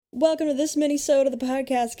Welcome to this mini-sode of the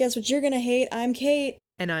podcast. Guess what you're gonna hate? I'm Kate.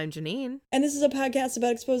 And I'm Janine. And this is a podcast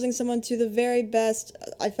about exposing someone to the very best,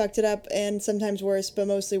 I fucked it up, and sometimes worst, but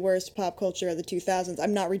mostly worst pop culture of the 2000s.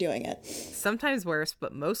 I'm not redoing it. Sometimes worst,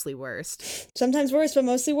 but mostly worst. Sometimes worst, but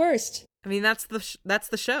mostly worst. I mean, that's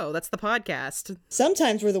the show. That's the podcast.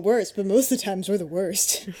 Sometimes we're the worst, but most of the times we're the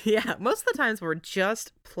worst. Yeah, most of the times we're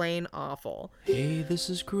just plain awful. Hey, this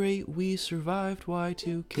is great. We survived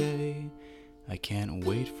Y2K. I can't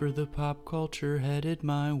wait for the pop culture headed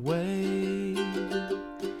my way.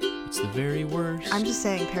 It's the very worst. I'm just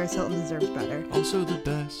saying Paris Hilton deserves better. Also the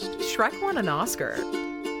best. Shrek won an Oscar.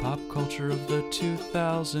 Pop culture of the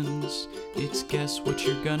 2000s. It's Guess What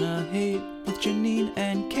You're Gonna Hate with Janine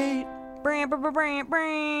and Kate.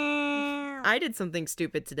 I did something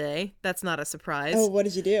stupid today. That's not a surprise. Oh, what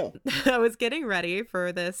did you do? I was getting ready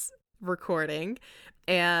for this recording,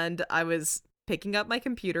 and I was picking up my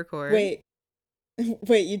computer cord.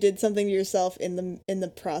 Wait, you did something to yourself in the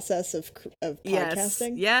process of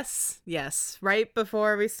podcasting? Yes. Right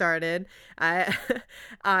before we started,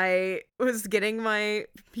 I was getting my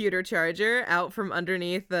computer charger out from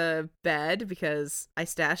underneath the bed because I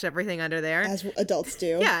stash everything under there. As adults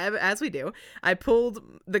do. Yeah, as we do. I pulled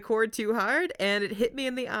the cord too hard and it hit me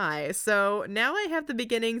in the eye. So now I have the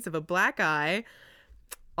beginnings of a black eye.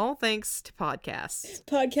 All thanks to podcasts.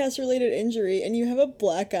 Podcast-related injury, and you have a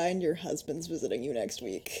black eye and your husband's visiting you next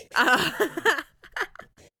week.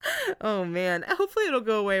 Oh, man. Hopefully it'll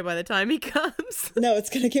go away by the time he comes. No, it's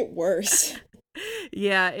gonna get worse.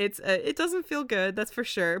 Yeah, it doesn't feel good, that's for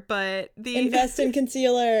sure, but Invest in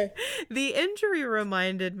concealer. The injury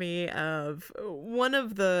reminded me of one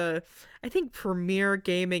of the, I think, premier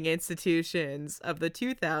gaming institutions of the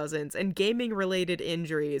 2000s and gaming-related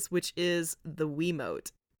injuries, which is the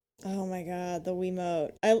Wiimote. Oh my god, the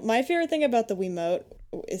Wiimote. My favorite thing about the Wiimote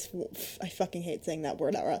is, I fucking hate saying that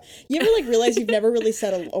word out loud. You ever realize you've never really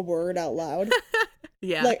said a word out loud?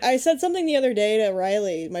 Yeah. I said something the other day to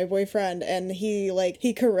Riley, my boyfriend, and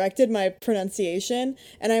he corrected my pronunciation,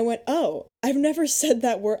 and I went, oh, I've never said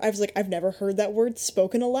that word. I was like, I've never heard that word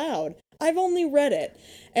spoken aloud. I've only read it.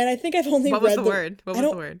 And I think I've only What was the word? What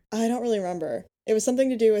was the word? I don't really remember. It was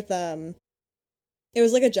something to do with, it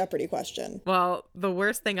was like a Jeopardy question. Well, the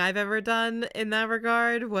worst thing I've ever done in that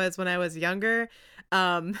regard was when I was younger.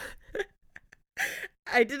 I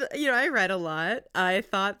read a lot. I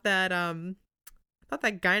thought that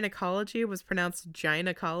gynecology was pronounced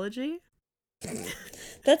gynecology.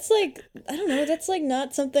 That's I don't know, that's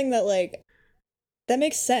not something that that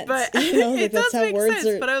makes sense. But it does make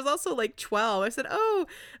sense. But I was also 12. I said, I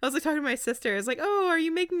was talking to my sister. I was like, oh, are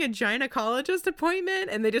you making a gynecologist appointment?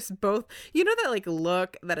 And they just both, that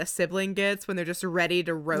look that a sibling gets when they're just ready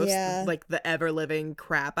to roast the ever living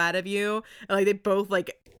crap out of you. And they both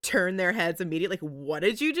turn their heads immediately. What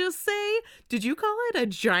did you just say? Did you call it a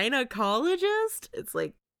gynecologist? It's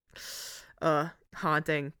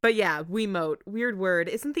haunting. But yeah, Wiimote, weird word.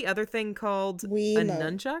 Isn't the other thing called Wiimote. A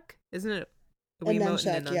nunchuck? Isn't it? A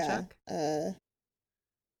nunchuck, yeah.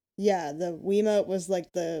 Yeah, the Wiimote was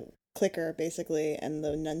the clicker basically, and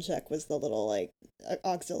the nunchuck was the little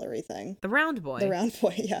auxiliary thing. The round boy. The round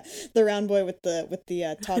boy, yeah. The round boy with the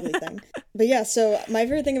toggly thing. But yeah, so my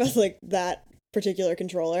favorite thing about that particular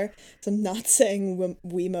controller, so I'm not saying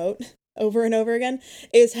Wiimote over and over again,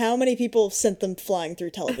 is how many people sent them flying through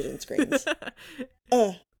television screens.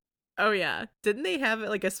 Oh yeah. Didn't they have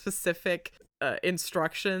a specific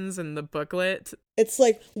instructions in the booklet? It's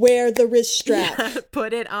wear the wrist strap. Yeah,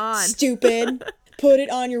 put it on. Stupid. Put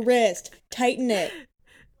it on your wrist. Tighten it.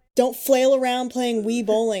 Don't flail around playing Wii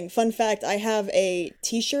bowling. Fun fact, I have a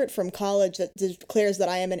t-shirt from college that declares that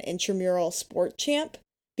I am an intramural sport champ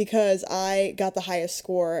because I got the highest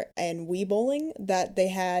score in Wii bowling that they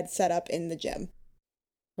had set up in the gym.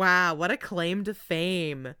 Wow, what a claim to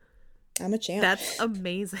fame. I'm a champ. That's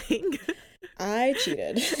amazing. I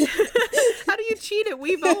cheated. How do you cheat at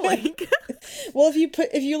Wii bowling? Well, if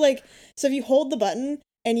you hold the button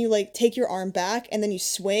and you take your arm back and then you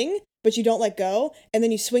swing, but you don't let go, and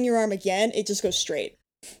then you swing your arm again, it just goes straight.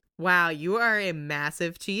 Wow, you are a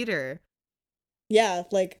massive cheater. Yeah,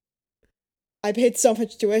 I paid so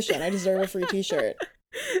much tuition. I deserve a free t-shirt.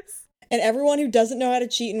 And everyone who doesn't know how to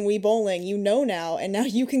cheat in Wii bowling, you know now, and now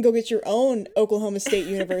you can go get your own Oklahoma State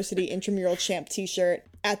University intramural champ t-shirt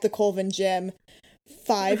at the Colvin Gym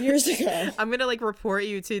 5 years ago. I'm gonna report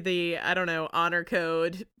you to the, I don't know, honor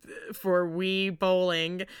code for Wii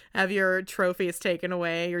bowling. Have your trophies taken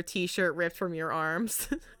away, your t-shirt ripped from your arms.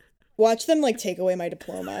 Watch them take away my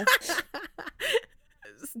diploma.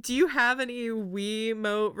 Do you have any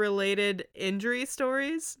Wiimote related injury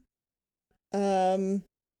stories?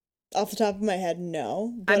 Off the top of my head,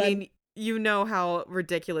 no. But I mean, you know how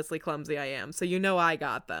ridiculously clumsy I am, so you know I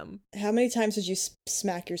got them. How many times did you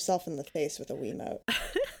smack yourself in the face with a Wiimote?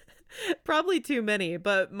 Probably too many,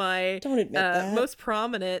 but my Don't admit that. most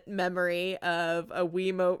prominent memory of a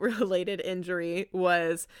Wiimote-related injury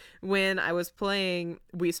was when I was playing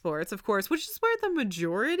Wii Sports, of course, which is where the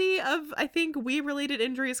majority of, I think, Wii-related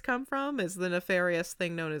injuries come from, is the nefarious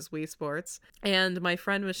thing known as Wii Sports. And my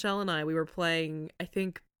friend Michelle and I, we were playing, I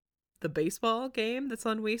think, the baseball game that's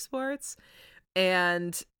on Wii Sports,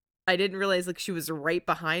 and I didn't realize like she was right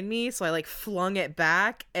behind me, so I like flung it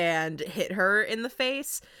back and hit her in the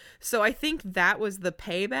face. So I think that was the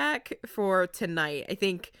payback for tonight. I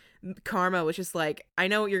think karma was just like, I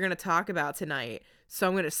know what you're gonna talk about tonight, so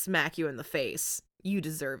I'm gonna smack you in the face. You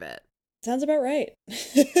deserve it. Sounds about right.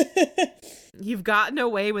 You've gotten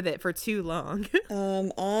away with it for too long.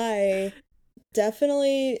 I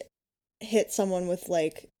definitely hit someone with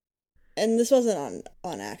like, and this wasn't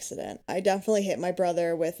on accident. I definitely hit my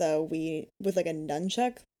brother with with like a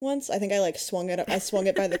nunchuck once. I think I like swung it up. I swung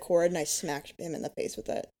it by the cord and I smacked him in the face with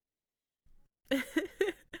it.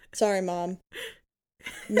 Sorry, Mom.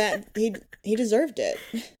 Matt, he deserved it.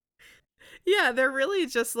 Yeah, they're really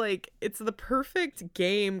just like, it's the perfect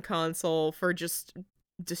game console for just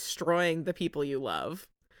destroying the people you love.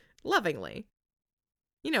 Lovingly.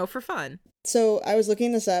 You know, for fun. So I was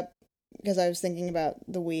looking this up because I was thinking about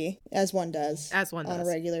the Wii, as one does. As one does.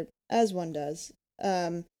 As one does.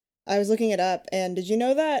 I was looking it up, and did you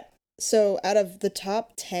know that? So out of the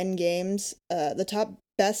top 10 games, the top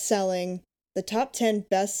 10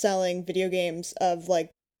 best-selling video games of,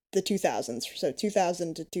 like, the 2000s, so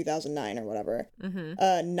 2000 to 2009 or whatever,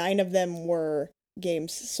 9 of them were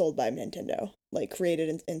games sold by Nintendo, like,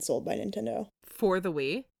 created and sold by Nintendo. For the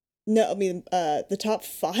Wii? No, I mean, the top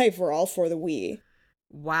 5 were all for the Wii.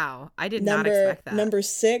 Wow, I did not expect that. Number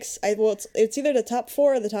 6, it's either the top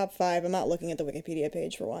 4 or the top 5. I'm not looking at the Wikipedia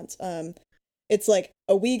page for once. It's like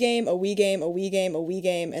a Wii game, a Wii game, a Wii game, a Wii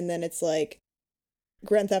game, and then it's like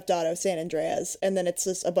Grand Theft Auto, San Andreas, and then it's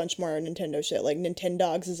just a bunch more Nintendo shit. Like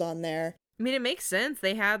Nintendogs is on there. I mean, it makes sense.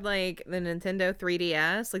 They had like the Nintendo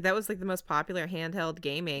 3DS, like that was like the most popular handheld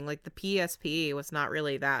gaming. Like the PSP was not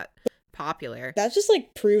really that popular. That just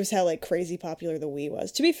like proves how like crazy popular the Wii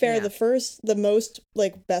was. To be fair, the most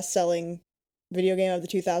like best-selling video game of the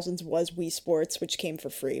 2000s was Wii Sports, which came for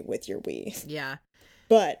free with your Wii. Yeah.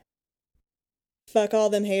 But fuck all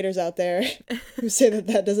them haters out there who say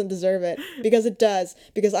that doesn't deserve it, because it does,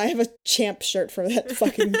 because I have a champ shirt for that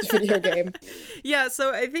fucking video game. Yeah,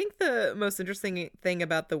 so I think the most interesting thing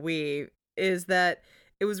about the Wii is that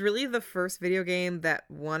it was really the first video game that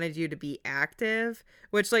wanted you to be active,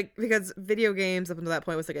 which, like, because video games up until that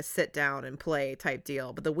point was like a sit down and play type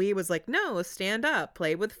deal. But the Wii was like, no, stand up,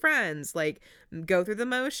 play with friends, like, go through the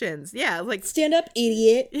motions. Yeah, like, stand up,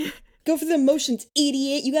 idiot. Go for the motions,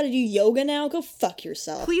 idiot. You gotta do yoga now? Go fuck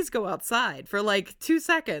yourself. Please go outside for like 2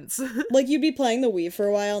 seconds. Like, you'd be playing the Wii for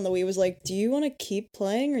a while, and the Wii was like, do you want to keep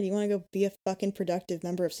playing, or do you want to go be a fucking productive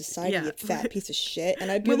member of society, you fat piece of shit? And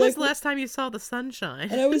I'd be when like, was the last time you saw the sunshine?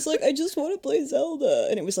 And I was like, I just want to play Zelda.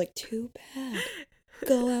 And it was like, too bad.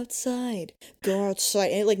 Go outside. Go outside.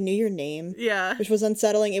 And it like knew your name. Yeah. Which was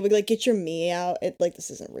unsettling. It would like get your Mii out. It like, this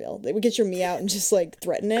isn't real. It would get your Mii out and just like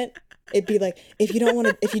threaten it. It'd be like, if you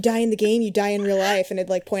die in the game, you die in real life, and it'd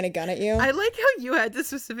like point a gun at you. I like how you had to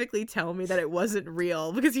specifically tell me that it wasn't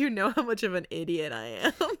real, because you know how much of an idiot I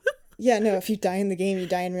am. Yeah, no, if you die in the game, you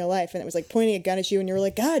die in real life. And it was like pointing a gun at you, and you were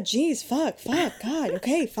like, God, jeez, fuck, God,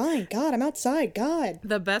 okay, fine, God, I'm outside, God.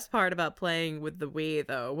 The best part about playing with the Wii,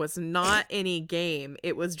 though, was not any game.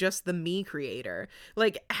 It was just the Mii creator.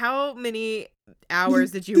 Like, how many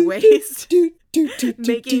hours did you waste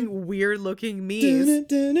making weird-looking Miis?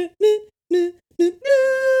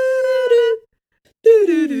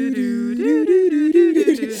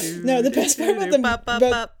 No, the best part about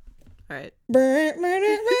the... All right.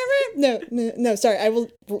 No, sorry.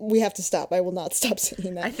 We have to stop. I will not stop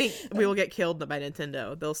singing that. I think we will get killed by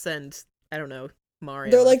Nintendo. They'll send, I don't know,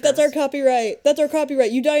 Mario. They're like, that's our copyright. That's our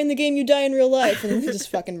copyright. You die in the game, you die in real life. And then they just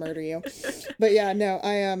fucking murder you. But yeah, no,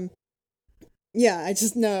 I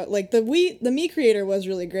just know, like, the Mii creator was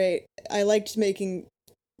really great. I liked making,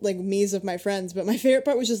 like, Miis of my friends, but my favorite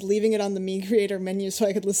part was just leaving it on the Mii creator menu so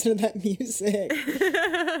I could listen to that music.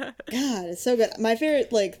 God, it's so good. My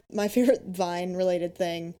favorite Vine related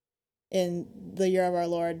thing in the year of our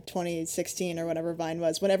Lord 2016 or whatever Vine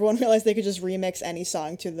was, when everyone realized they could just remix any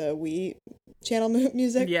song to the Wii channel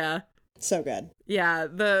music. Yeah. So good. Yeah,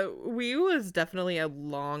 the Wii was definitely a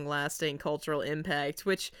long-lasting cultural impact,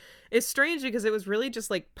 which is strange because it was really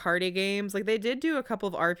just like party games. Like they did do a couple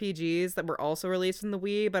of RPGs that were also released in the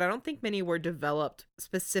Wii, but I don't think many were developed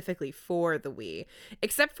specifically for the Wii,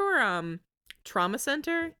 except for Trauma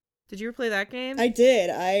Center. Did you ever play that game? I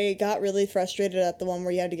did. I got really frustrated at the one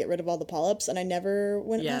where you had to get rid of all the polyps, and I never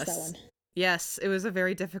went past that one. Yes, it was a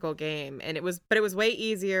very difficult game, and it was way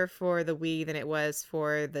easier for the Wii than it was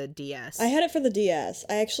for the DS. I had it for the DS.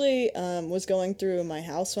 I actually was going through my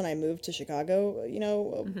house when I moved to Chicago,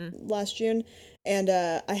 last June, and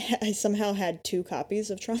I somehow had 2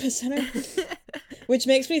 copies of Trauma Center, which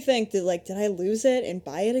makes me think that, like, did I lose it and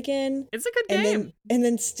buy it again? It's a good game. And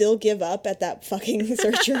then still give up at that fucking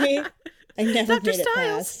surgery. I never made it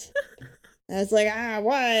past. I was like,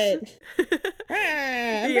 what?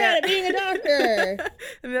 I'm bad at being a doctor.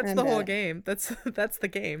 And that's the whole game. That's the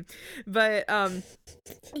game. But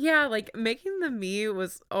yeah, like making the Mii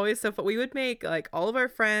was always so fun. We would make like all of our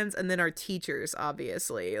friends and then our teachers,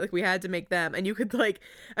 obviously. Like we had to make them, and you could like,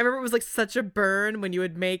 I remember it was like such a burn when you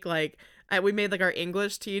would make like, we made like our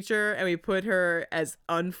English teacher and we put her as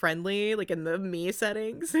unfriendly, like in the Mii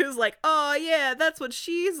settings. It was like, oh yeah, that's what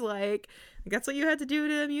she's like. That's what you had to do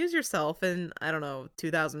to amuse yourself in, I don't know,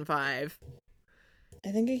 2005. I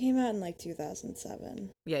think it came out in like 2007.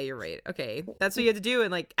 Yeah, you're right. Okay. That's what you had to do.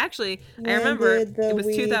 And like, actually, I remember it was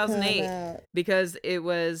 2008 because it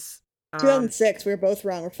was... 2006. We were both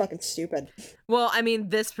wrong. We're fucking stupid. Well, I mean,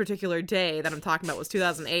 this particular day that I'm talking about was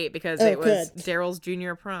 2008 because it was Daryl's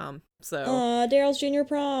junior prom. So, Daryl's junior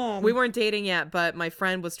prom. We weren't dating yet, but my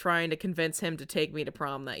friend was trying to convince him to take me to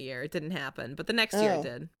prom that year. It didn't happen, but the next year it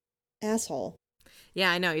did. Asshole.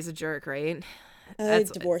 Yeah, I know. He's a jerk, right?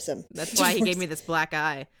 Divorce him. That's why he gave me this black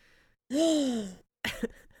eye. It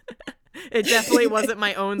definitely wasn't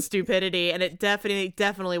my own stupidity, and it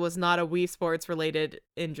definitely was not a Wii Sports related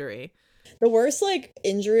injury. The worst like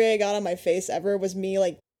injury I got on my face ever was me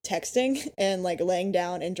like texting and like laying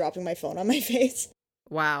down and dropping my phone on my face.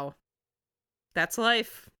 Wow. That's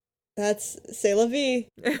life. That's c'est la vie.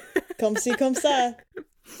 Comme ci, comme ça.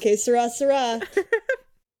 Que sera, sera.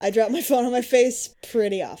 I drop my phone on my face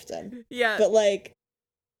pretty often. Yeah. But, like,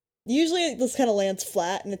 usually it just kind of lands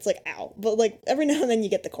flat and it's like, ow. But, like, every now and then you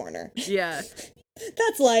get the corner. Yeah.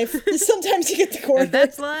 That's life. Sometimes you get the corner.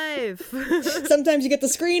 That's life. Sometimes you get the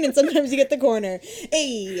screen and sometimes you get the corner.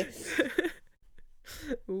 Hey.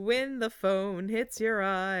 When the phone hits your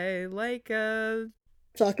eye like a...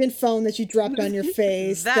 fucking phone that you dropped on your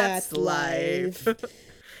face. That's life.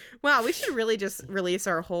 Wow, we should really just release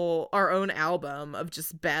our own album of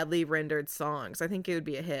just badly rendered songs. I think it would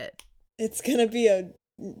be a hit. It's gonna be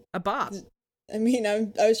a bop. I mean,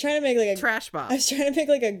 I was trying to make like a trash bop. I was trying to make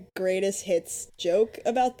like a greatest hits joke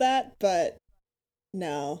about that, but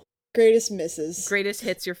no. Greatest misses. Greatest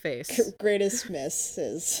hits your face. Greatest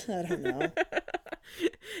misses. I don't know.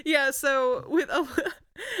 Yeah, so with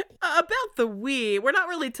about the Wii, we're not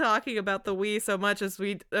really talking about the Wii so much as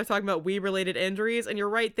we are talking about Wii related injuries, and you're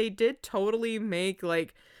right, they did totally make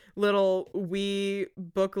like little Wii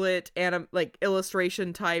booklet and like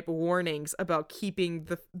illustration type warnings about keeping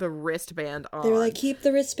the wristband on. They were like, keep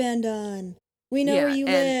the wristband on. We know where you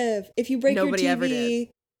live. If you break your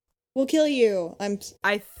TV, we'll kill you. Why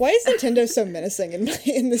is Nintendo so menacing in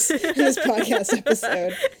this podcast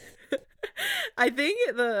episode? I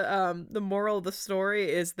think the moral of the story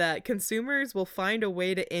is that consumers will find a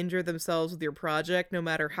way to injure themselves with your project, no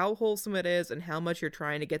matter how wholesome it is and how much you're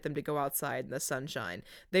trying to get them to go outside in the sunshine.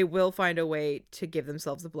 They will find a way to give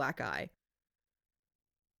themselves a black eye.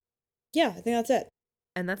 Yeah, I think that's it.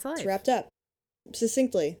 And that's life. It's wrapped up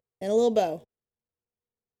succinctly in a little bow.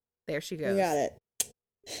 There she goes. We got it.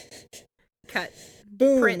 Cut.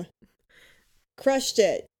 Boom. Print. Crushed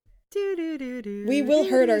it. We will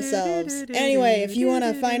hurt ourselves. Anyway, if you want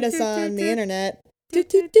to find us on the internet,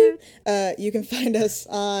 you can find us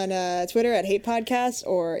on Twitter at Hate Podcast,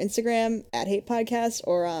 or Instagram at Hate Podcast,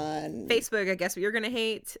 or on Facebook, I Guess What You're Gonna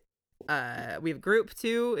Hate. We have a group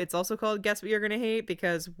too. It's also called Guess What You're Gonna Hate,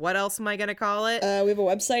 because what else am I gonna call it? We have a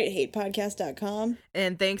website, hatepodcast.com.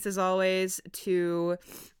 And thanks as always to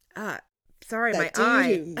sorry, my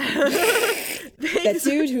eye. That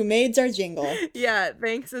dude who made our jingle. Yeah,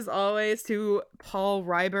 thanks as always to Paul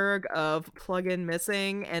Ryberg of Plugin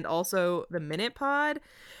Missing and also the Minute Pod.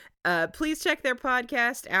 Please check their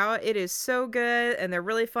podcast out. It is so good and they're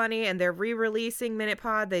really funny, and they're re-releasing Minute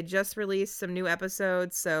Pod. They just released some new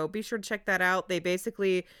episodes, so be sure to check that out. They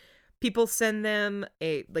basically, people send them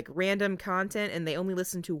a like random content and they only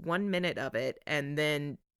listen to 1 minute of it, and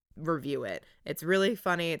then review it. It's really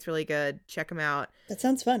funny. It's really good. Check them out. That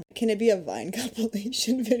sounds fun. Can it be a Vine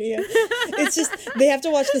compilation video? It's just, they have to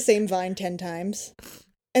watch the same Vine 10 times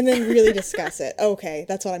and then really discuss it. Okay,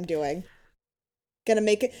 that's what I'm doing. Gotta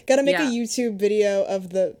make a YouTube video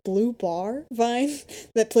of the blue bar Vine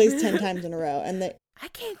that plays 10 times in a row. And I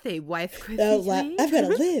can't say Wife Crispy tweets. I've gotta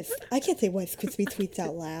live. I can't say Wife Crispy tweets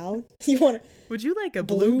out loud. Would you like a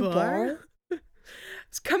blue bar?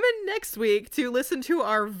 It's coming next week to listen to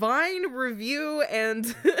our Vine review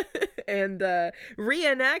and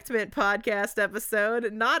reenactment podcast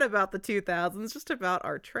episode, not about the 2000s, just about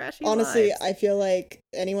our trashy Honestly, lives. I feel like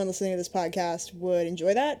anyone listening to this podcast would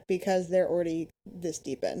enjoy that because they're already this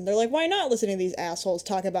deep in. They're like, why not listen to these assholes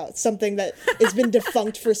talk about something that has been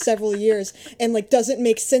defunct for several years and like doesn't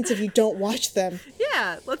make sense if you don't watch them?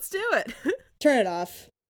 Yeah, let's do it. Turn it off.